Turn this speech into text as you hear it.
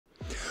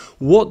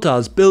What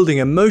does building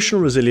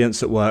emotional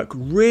resilience at work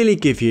really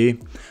give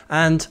you,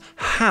 and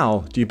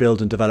how do you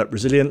build and develop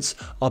resilience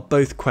are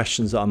both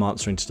questions that I'm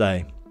answering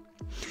today.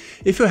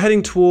 If you're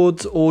heading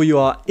towards or you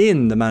are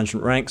in the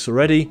management ranks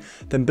already,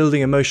 then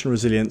building emotional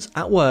resilience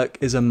at work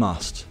is a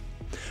must.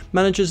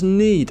 Managers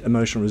need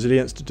emotional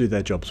resilience to do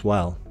their jobs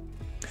well.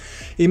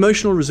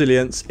 Emotional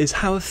resilience is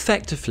how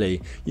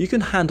effectively you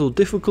can handle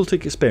difficult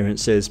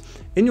experiences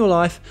in your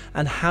life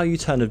and how you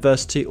turn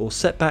adversity or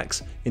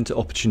setbacks into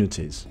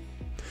opportunities.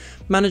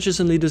 Managers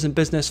and leaders in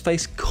business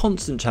face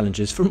constant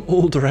challenges from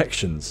all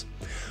directions.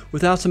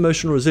 Without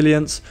emotional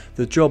resilience,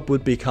 the job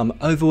would become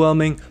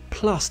overwhelming,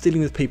 plus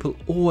dealing with people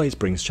always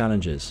brings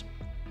challenges.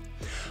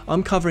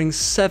 I'm covering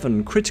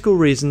 7 critical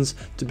reasons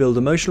to build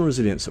emotional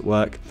resilience at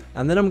work,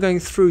 and then I'm going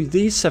through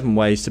these 7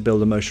 ways to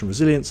build emotional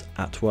resilience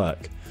at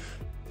work.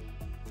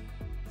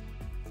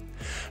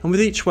 And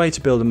with each way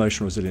to build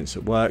emotional resilience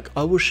at work,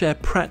 I will share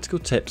practical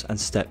tips and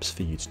steps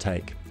for you to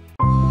take.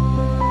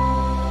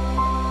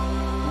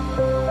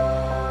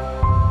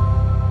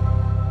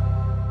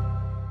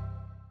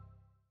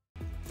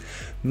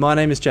 My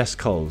name is Jess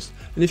Coles,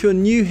 and if you're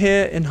new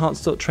here,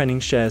 Enhance.training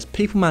shares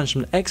people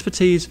management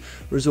expertise,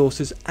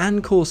 resources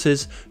and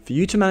courses for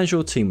you to manage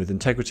your team with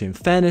integrity and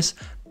fairness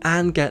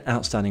and get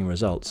outstanding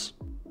results.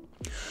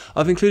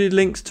 I've included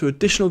links to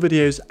additional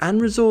videos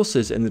and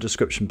resources in the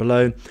description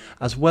below,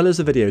 as well as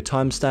the video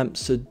timestamps,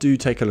 so do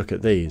take a look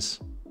at these.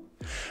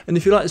 And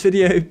if you like this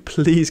video,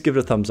 please give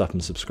it a thumbs up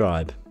and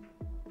subscribe.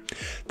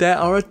 There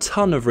are a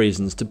ton of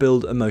reasons to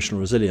build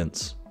emotional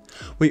resilience.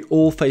 We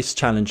all face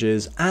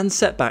challenges and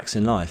setbacks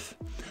in life.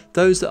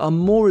 Those that are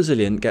more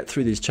resilient get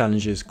through these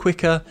challenges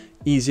quicker,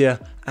 easier,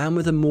 and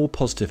with a more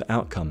positive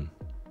outcome.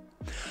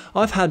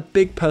 I've had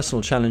big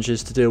personal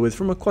challenges to deal with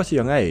from quite a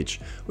young age,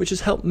 which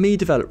has helped me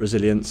develop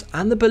resilience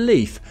and the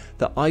belief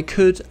that I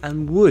could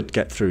and would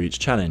get through each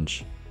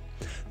challenge.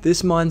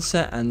 This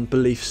mindset and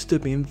belief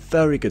stood me in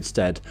very good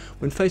stead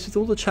when faced with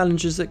all the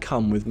challenges that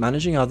come with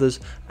managing others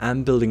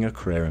and building a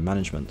career in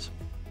management.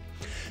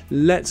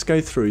 Let's go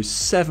through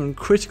 7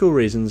 critical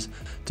reasons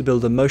to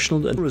build emotional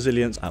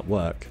resilience at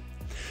work.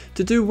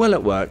 To do well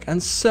at work,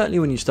 and certainly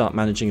when you start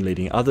managing and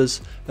leading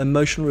others,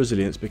 emotional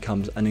resilience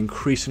becomes an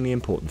increasingly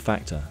important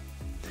factor.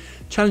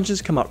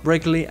 Challenges come up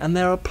regularly and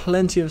there are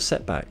plenty of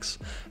setbacks,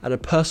 at a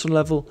personal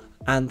level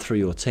and through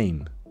your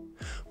team.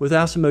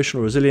 Without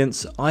emotional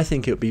resilience, I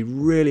think it would be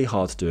really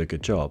hard to do a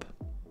good job.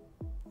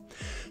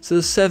 So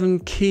the 7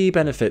 key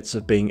benefits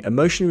of being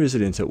emotionally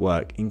resilient at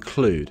work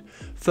include: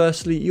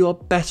 firstly, you are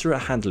better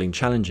at handling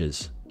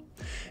challenges.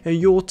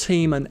 Your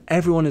team and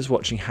everyone is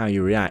watching how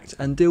you react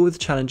and deal with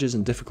challenges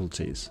and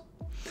difficulties.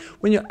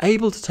 When you're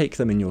able to take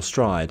them in your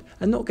stride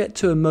and not get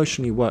too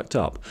emotionally worked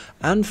up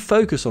and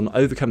focus on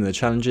overcoming the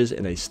challenges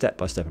in a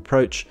step-by-step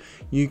approach,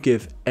 you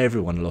give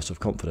everyone a lot of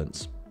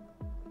confidence.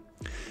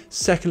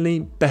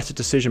 Secondly, better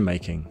decision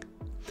making.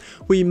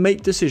 We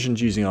make decisions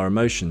using our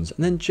emotions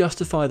and then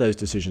justify those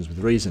decisions with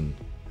reason.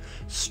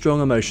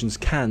 Strong emotions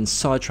can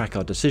sidetrack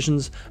our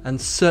decisions and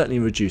certainly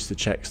reduce the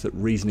checks that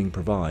reasoning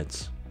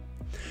provides.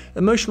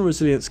 Emotional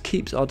resilience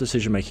keeps our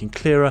decision making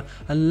clearer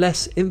and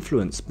less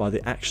influenced by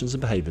the actions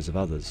and behaviours of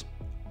others.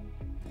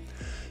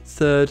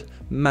 Third,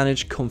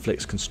 manage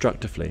conflicts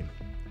constructively.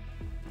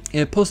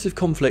 Positive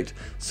conflict,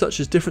 such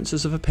as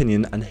differences of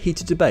opinion and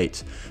heated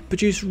debate,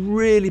 produce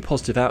really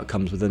positive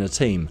outcomes within a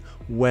team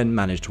when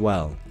managed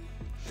well.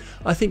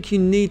 I think you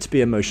need to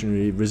be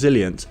emotionally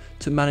resilient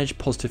to manage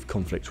positive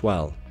conflict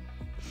well.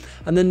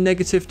 And then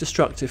negative,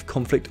 destructive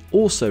conflict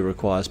also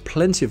requires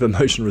plenty of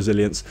emotional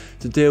resilience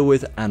to deal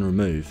with and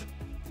remove.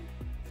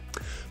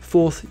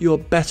 Fourth, you are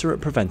better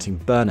at preventing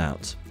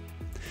burnout.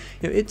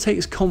 It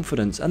takes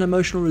confidence and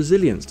emotional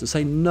resilience to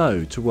say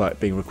no to work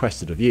being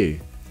requested of you.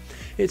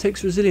 It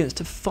takes resilience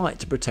to fight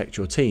to protect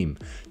your team,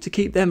 to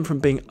keep them from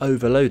being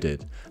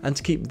overloaded, and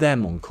to keep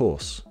them on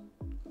course.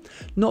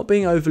 Not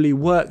being overly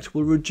worked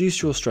will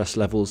reduce your stress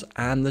levels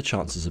and the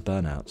chances of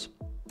burnout.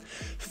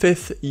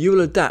 Fifth, you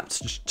will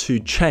adapt to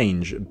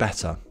change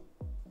better.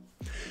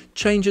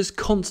 Change is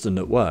constant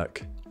at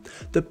work.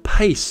 The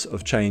pace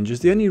of change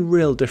is the only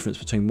real difference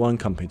between one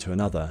company to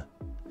another.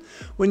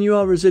 When you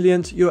are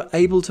resilient, you are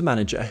able to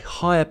manage a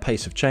higher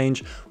pace of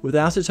change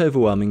without it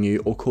overwhelming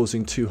you or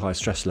causing too high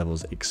stress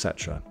levels,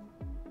 etc.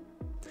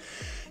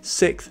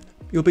 Sixth,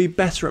 you'll be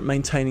better at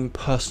maintaining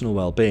personal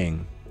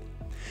well-being.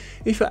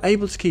 If you're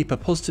able to keep a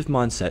positive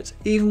mindset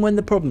even when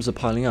the problems are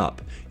piling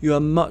up, you are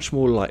much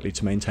more likely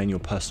to maintain your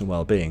personal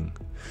well-being.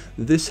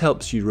 This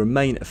helps you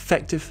remain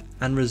effective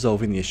and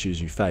resolving the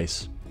issues you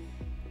face.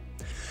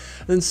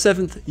 And then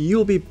seventh,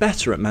 you'll be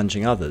better at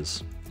managing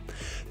others.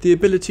 The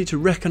ability to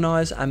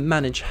recognise and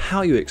manage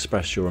how you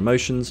express your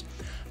emotions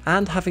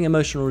and having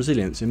emotional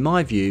resilience, in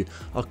my view,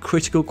 are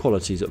critical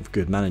qualities of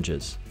good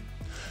managers.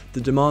 The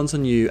demands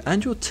on you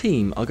and your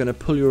team are going to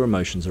pull your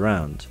emotions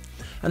around,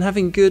 and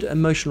having good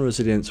emotional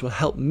resilience will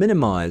help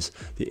minimise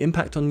the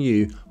impact on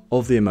you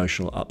of the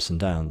emotional ups and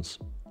downs.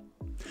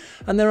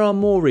 And there are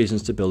more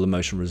reasons to build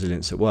emotional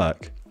resilience at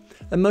work.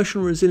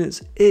 Emotional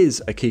resilience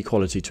is a key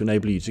quality to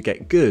enable you to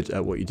get good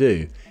at what you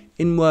do,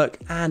 in work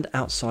and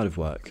outside of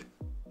work.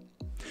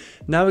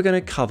 Now we're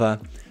going to cover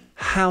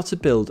how to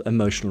build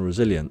emotional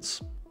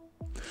resilience.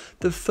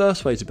 The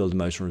first way to build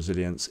emotional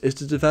resilience is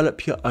to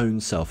develop your own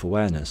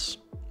self-awareness.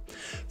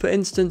 For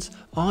instance,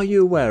 are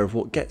you aware of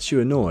what gets you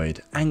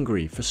annoyed,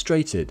 angry,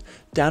 frustrated,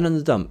 down in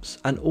the dumps,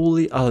 and all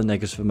the other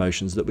negative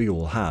emotions that we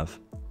all have?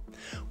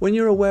 When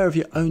you're aware of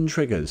your own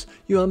triggers,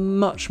 you are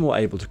much more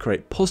able to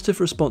create positive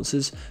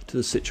responses to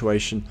the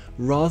situation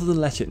rather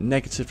than let it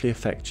negatively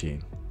affect you.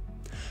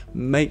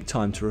 Make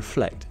time to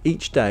reflect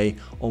each day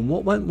on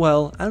what went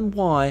well and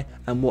why,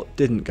 and what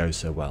didn't go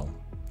so well.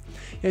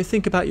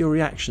 Think about your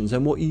reactions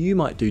and what you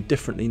might do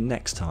differently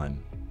next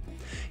time.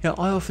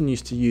 I often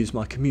used to use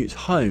my commute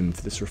home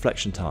for this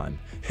reflection time.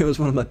 It was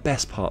one of my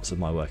best parts of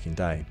my working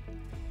day.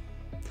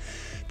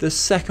 The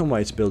second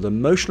way to build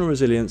emotional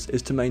resilience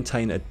is to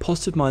maintain a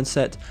positive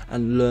mindset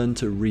and learn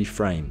to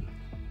reframe.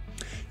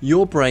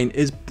 Your brain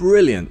is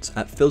brilliant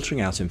at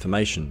filtering out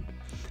information.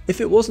 If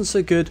it wasn't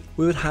so good,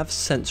 we would have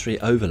sensory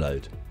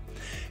overload.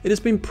 It has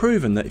been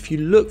proven that if you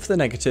look for the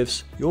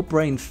negatives, your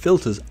brain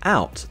filters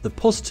out the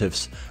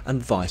positives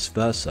and vice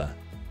versa.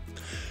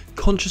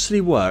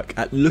 Consciously work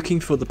at looking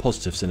for the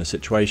positives in a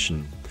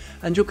situation,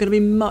 and you're going to be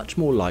much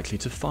more likely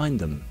to find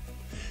them.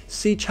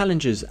 See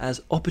challenges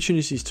as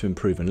opportunities to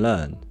improve and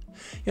learn.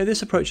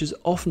 This approach is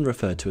often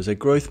referred to as a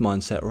growth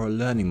mindset or a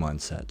learning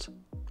mindset.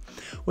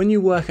 When you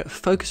work at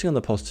focusing on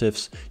the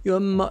positives, you are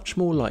much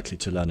more likely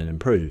to learn and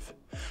improve.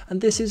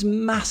 And this is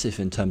massive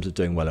in terms of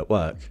doing well at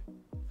work.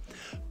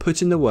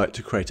 Put in the work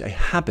to create a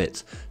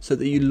habit so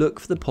that you look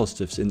for the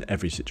positives in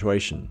every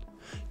situation.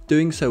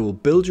 Doing so will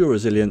build your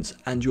resilience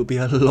and you'll be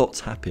a lot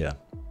happier.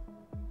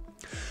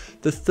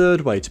 The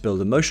third way to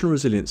build emotional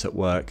resilience at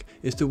work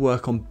is to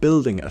work on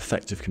building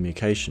effective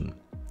communication.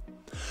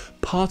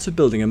 Part of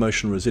building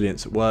emotional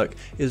resilience at work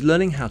is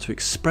learning how to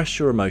express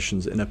your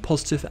emotions in a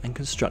positive and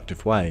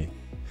constructive way.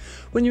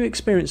 When you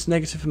experience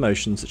negative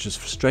emotions such as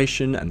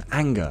frustration and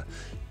anger,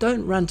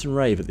 don't rant and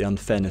rave at the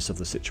unfairness of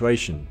the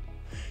situation.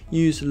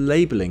 Use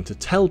labelling to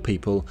tell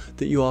people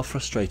that you are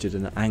frustrated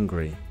and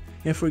angry.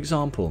 For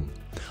example,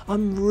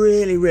 I'm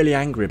really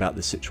angry about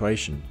this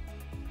situation.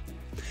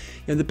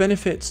 The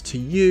benefits to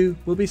you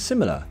will be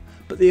similar,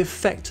 but the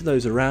effect to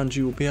those around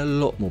you will be a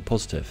lot more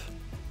positive.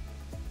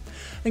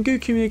 And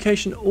good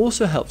communication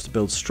also helps to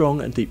build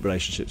strong and deep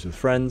relationships with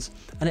friends,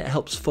 and it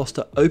helps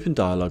foster open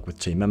dialogue with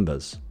team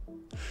members.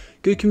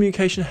 Good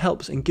communication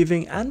helps in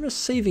giving and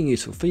receiving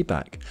useful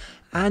feedback,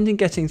 and in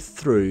getting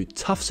through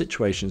tough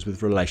situations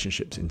with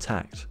relationships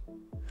intact.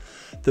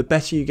 The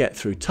better you get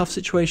through tough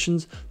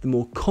situations, the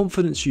more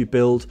confidence you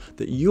build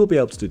that you'll be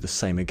able to do the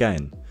same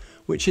again,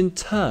 which in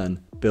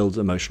turn builds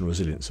emotional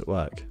resilience at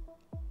work.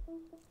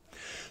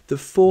 The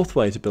fourth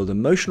way to build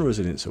emotional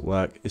resilience at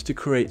work is to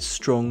create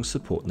strong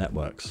support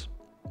networks.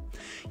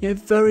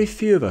 Very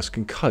few of us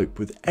can cope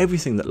with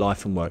everything that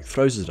life and work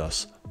throws at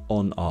us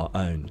on our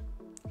own.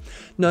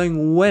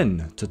 Knowing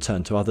when to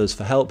turn to others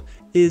for help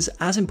is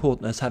as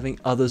important as having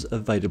others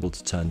available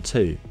to turn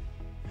to.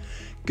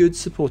 Good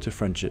supportive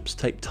friendships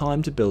take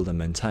time to build and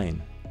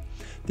maintain.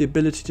 The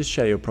ability to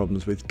share your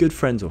problems with good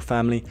friends or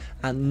family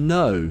and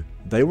know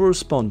they will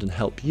respond and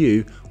help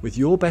you with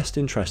your best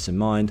interests in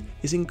mind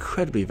is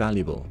incredibly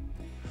valuable.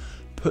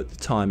 Put the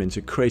time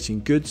into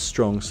creating good,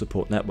 strong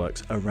support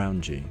networks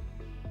around you.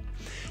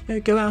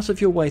 Go out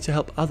of your way to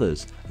help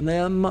others, and they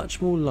are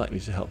much more likely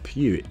to help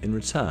you in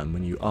return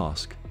when you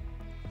ask.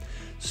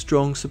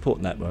 Strong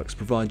support networks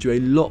provide you a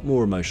lot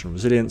more emotional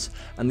resilience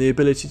and the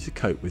ability to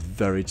cope with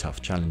very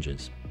tough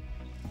challenges.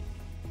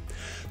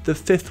 The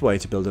fifth way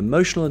to build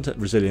emotional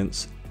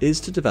resilience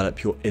is to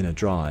develop your inner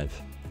drive.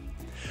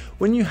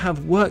 When you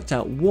have worked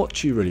out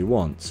what you really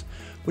want,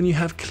 when you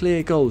have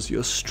clear goals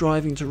you're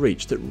striving to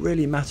reach that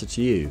really matter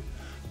to you,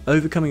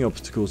 overcoming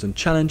obstacles and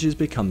challenges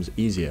becomes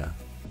easier.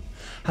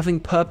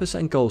 Having purpose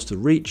and goals to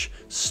reach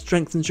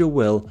strengthens your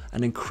will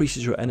and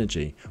increases your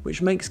energy,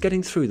 which makes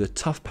getting through the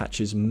tough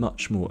patches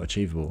much more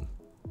achievable.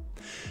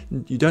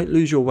 You don't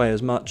lose your way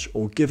as much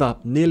or give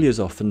up nearly as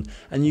often,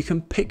 and you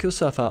can pick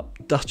yourself up,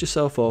 dust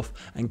yourself off,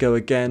 and go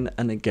again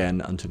and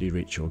again until you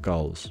reach your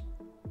goals.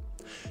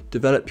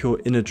 Develop your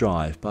inner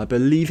drive by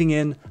believing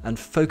in and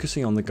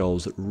focusing on the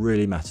goals that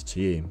really matter to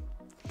you.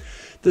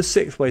 The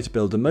sixth way to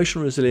build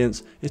emotional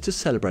resilience is to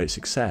celebrate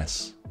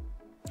success.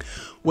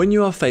 When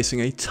you are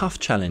facing a tough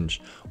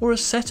challenge or a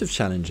set of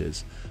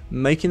challenges,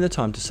 making the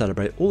time to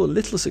celebrate all the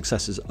little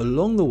successes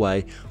along the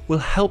way will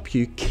help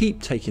you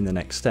keep taking the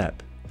next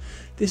step.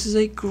 This is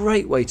a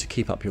great way to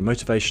keep up your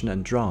motivation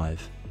and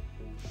drive.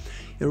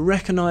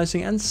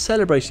 Recognizing and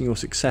celebrating your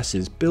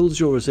successes builds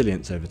your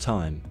resilience over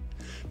time.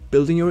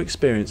 Building your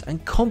experience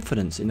and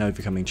confidence in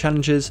overcoming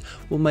challenges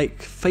will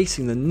make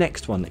facing the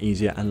next one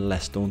easier and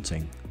less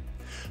daunting.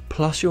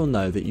 Plus, you'll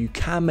know that you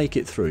can make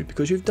it through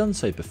because you've done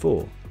so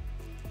before.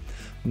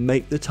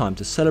 Make the time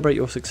to celebrate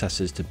your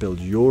successes to build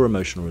your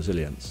emotional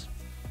resilience.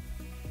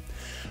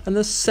 And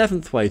the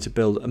seventh way to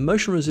build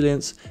emotional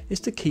resilience is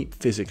to keep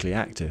physically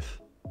active.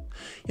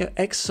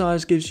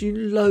 Exercise gives you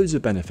loads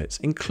of benefits,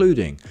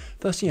 including,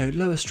 first,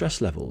 lower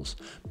stress levels,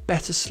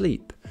 better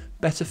sleep,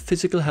 better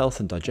physical health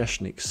and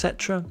digestion,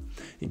 etc.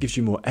 It gives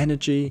you more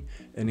energy,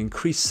 an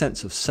increased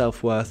sense of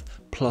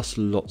self-worth, plus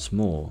lots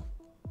more.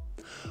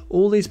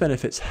 All these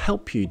benefits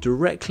help you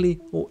directly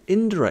or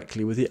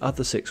indirectly with the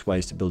other 6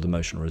 ways to build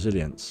emotional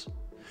resilience.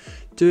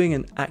 Doing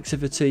an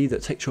activity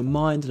that takes your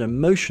mind and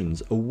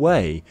emotions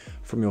away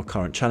from your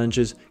current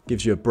challenges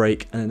gives you a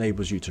break and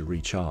enables you to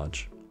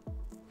recharge.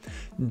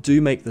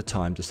 Do make the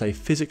time to stay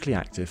physically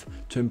active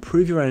to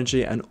improve your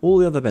energy and all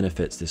the other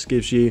benefits this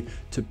gives you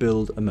to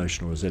build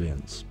emotional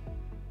resilience.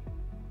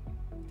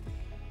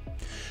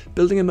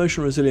 Building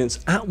emotional resilience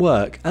at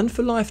work and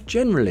for life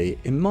generally,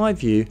 in my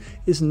view,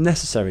 is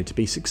necessary to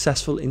be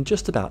successful in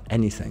just about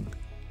anything.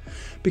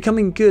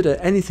 Becoming good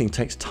at anything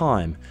takes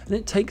time, and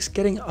it takes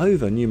getting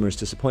over numerous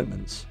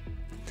disappointments.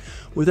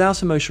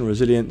 Without emotional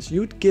resilience, you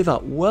would give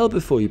up well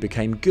before you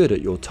became good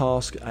at your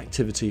task,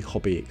 activity,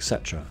 hobby,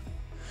 etc.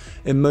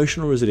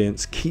 Emotional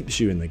resilience keeps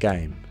you in the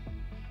game.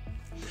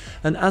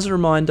 And as a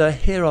reminder,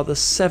 here are the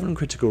 7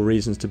 critical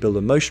reasons to build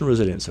emotional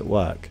resilience at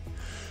work.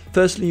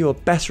 Firstly, you are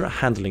better at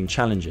handling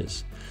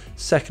challenges.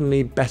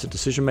 Secondly, better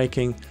decision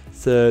making.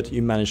 Third,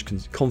 you manage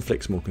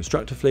conflicts more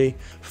constructively.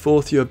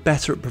 Fourth, you are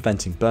better at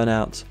preventing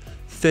burnout.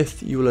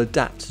 Fifth, you will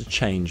adapt to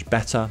change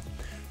better.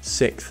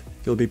 Sixth,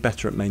 you'll be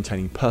better at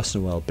maintaining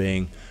personal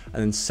well-being.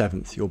 And then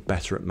 7th, you're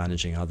better at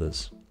managing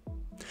others.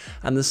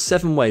 And the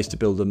 7 ways to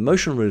build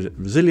emotional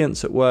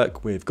resilience at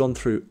work we've gone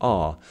through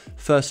are: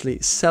 firstly,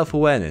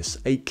 self-awareness,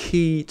 a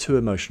key to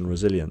emotional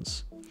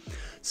resilience.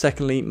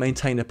 Secondly,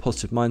 maintain a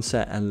positive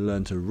mindset and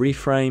learn to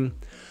reframe.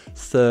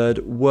 Third,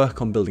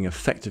 work on building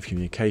effective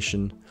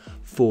communication.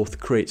 Fourth,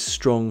 create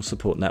strong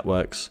support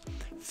networks.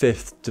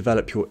 Fifth,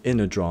 develop your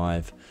inner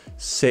drive.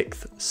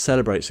 Sixth,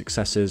 celebrate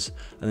successes.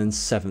 And then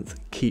 7th,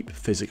 keep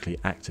physically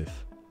active.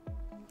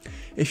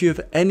 If you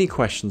have any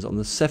questions on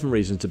the 7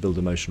 reasons to build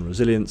emotional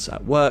resilience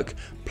at work,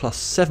 plus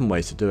 7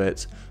 ways to do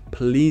it,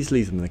 please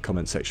leave them in the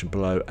comment section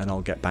below and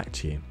I'll get back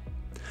to you.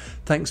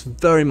 Thanks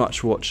very much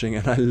for watching,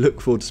 and I look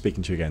forward to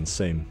speaking to you again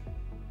soon.